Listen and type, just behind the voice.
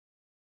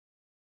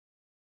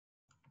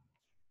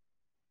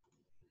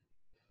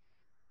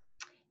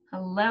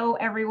Hello,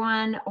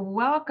 everyone.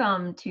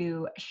 Welcome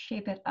to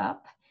Shape It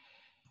Up.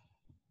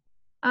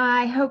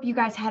 I hope you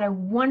guys had a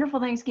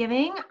wonderful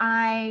Thanksgiving.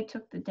 I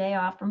took the day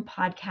off from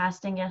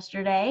podcasting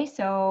yesterday.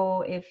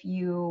 So if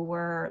you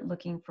were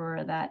looking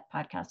for that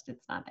podcast,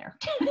 it's not there.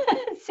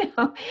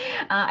 So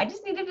I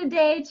just needed a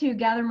day to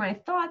gather my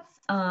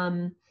thoughts.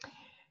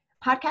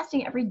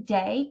 Podcasting every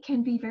day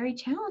can be very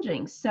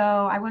challenging. So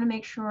I want to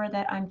make sure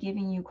that I'm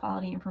giving you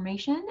quality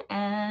information,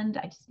 and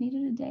I just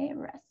needed a day of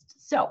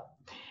rest. So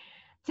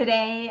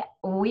today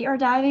we are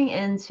diving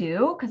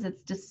into, because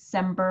it's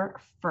December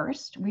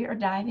 1st, we are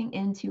diving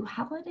into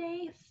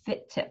holiday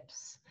fit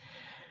tips.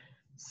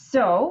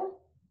 So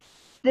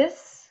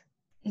this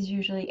is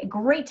usually a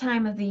great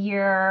time of the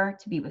year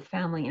to be with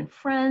family and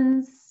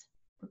friends,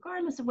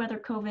 regardless of whether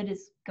COVID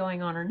is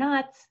going on or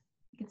not.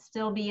 You can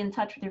still be in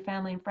touch with your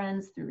family and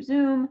friends through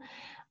Zoom.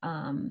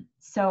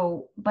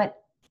 But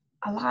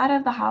a lot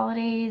of the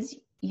holidays,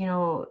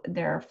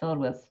 they're filled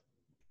with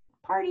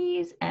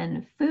parties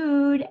and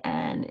food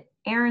and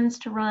errands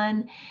to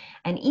run.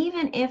 And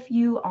even if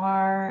you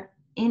are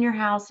in your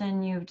house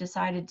and you've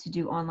decided to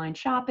do online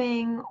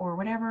shopping or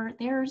whatever,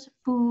 there's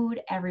food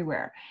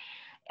everywhere.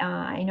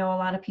 I know a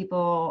lot of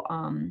people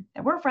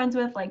that we're friends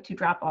with like to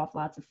drop off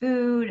lots of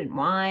food and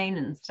wine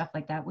and stuff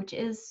like that, which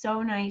is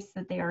so nice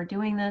that they are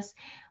doing this,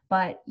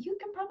 but you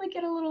can probably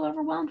get a little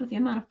overwhelmed with the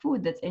amount of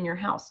food that's in your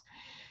house.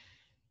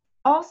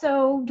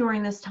 Also,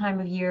 during this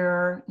time of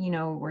year,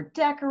 we're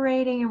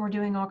decorating and we're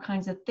doing all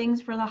kinds of things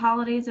for the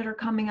holidays that are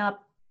coming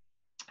up.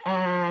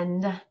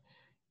 And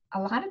a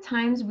lot of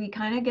times we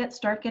kind of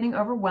start getting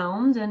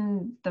overwhelmed,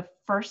 and the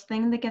first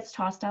thing that gets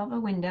tossed out the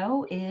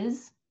window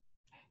is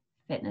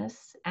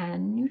fitness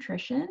and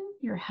nutrition.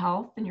 Your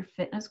health and your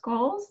fitness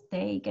goals,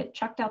 they get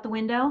chucked out the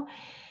window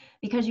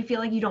because you feel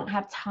like you don't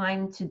have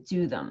time to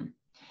do them.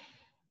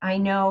 I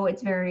know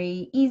it's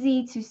very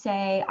easy to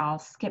say, I'll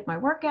skip my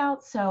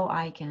workout so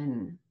I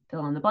can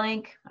fill in the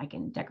blank. I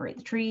can decorate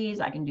the trees.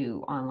 I can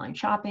do online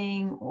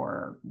shopping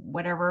or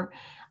whatever.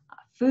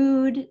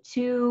 Food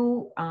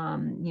too,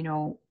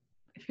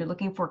 if you're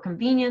looking for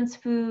convenience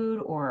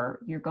food or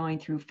you're going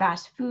through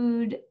fast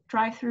food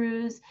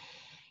drive-thrus,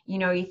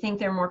 you think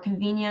they're more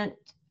convenient,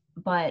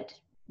 but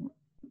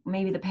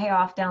maybe the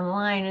payoff down the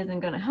line isn't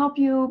going to help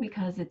you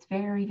because it's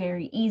very,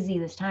 very easy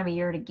this time of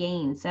year to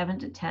gain 7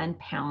 to 10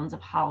 pounds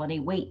of holiday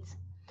weight.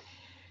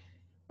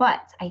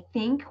 But I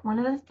think one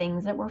of the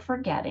things that we're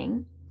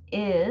forgetting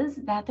is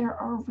that there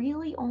are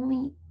really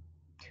only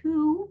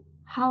 2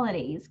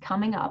 holidays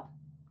coming up,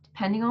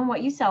 depending on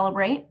what you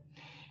celebrate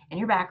and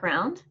your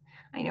background.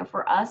 I know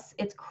for us,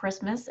 it's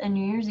Christmas and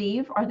New Year's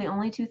Eve are the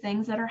only 2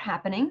 things that are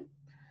happening.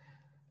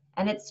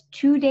 And it's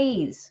 2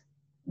 days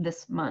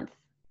this month.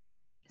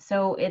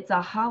 So it's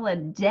a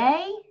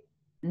holiday,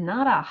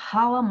 not a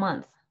holla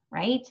month,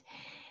 right?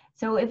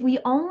 So if we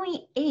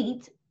only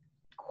ate,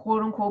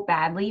 quote unquote,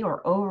 badly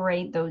or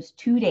overate those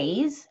 2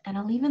 days, and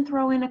I'll even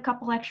throw in a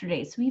couple extra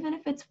days. So even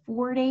if it's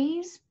 4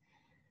 days,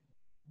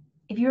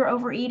 if you're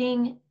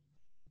overeating,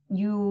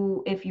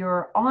 if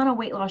you're on a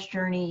weight loss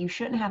journey, you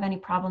shouldn't have any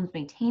problems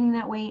maintaining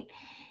that weight.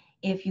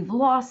 If you've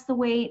lost the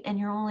weight and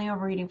you're only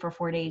overeating for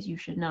 4 days, you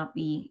should not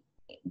be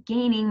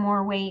gaining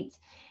more weight.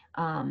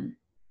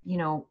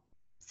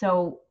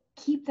 So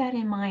keep that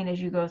in mind as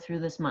you go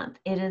through this month.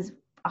 It is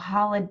a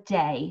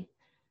holiday,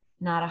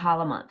 not a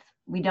holla month.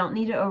 We don't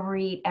need to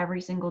overeat every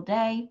single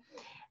day.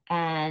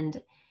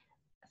 And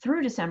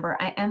through December,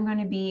 I am going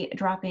to be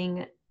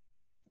dropping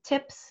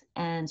tips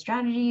and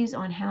strategies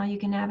on how you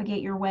can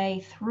navigate your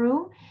way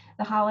through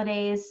the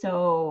holidays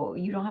so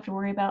you don't have to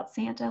worry about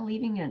Santa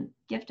leaving a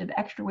gift of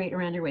extra weight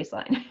around your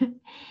waistline.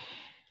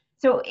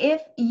 So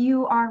if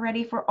you are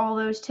ready for all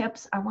those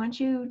tips, I want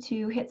you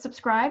to hit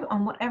subscribe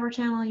on whatever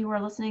channel you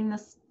are listening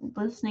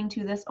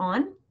to this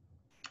on.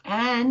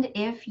 And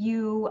if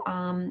you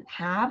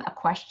have a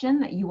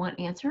question that you want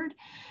answered,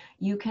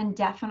 you can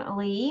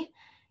definitely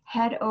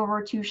head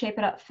over to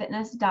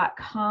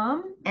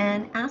shapeitupfitness.com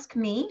and ask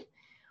me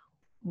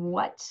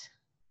what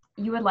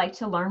you would like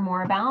to learn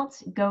more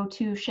about. Go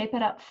to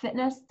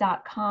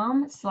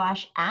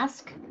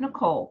shapeitupfitness.com/ask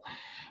Nicole.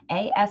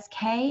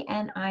 ASKNICOLE,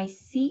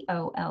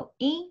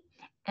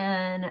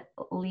 and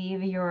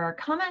leave your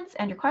comments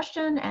and your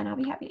question, and I'll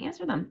be happy to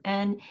answer them.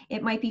 And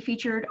it might be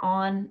featured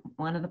on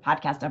one of the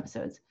podcast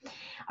episodes.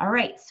 All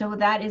right, so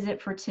that is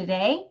it for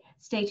today.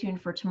 Stay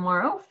tuned for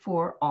tomorrow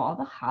for all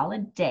the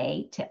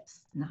holiday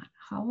tips, not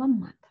holla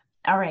month.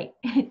 All right,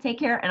 take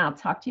care, and I'll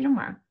talk to you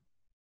tomorrow.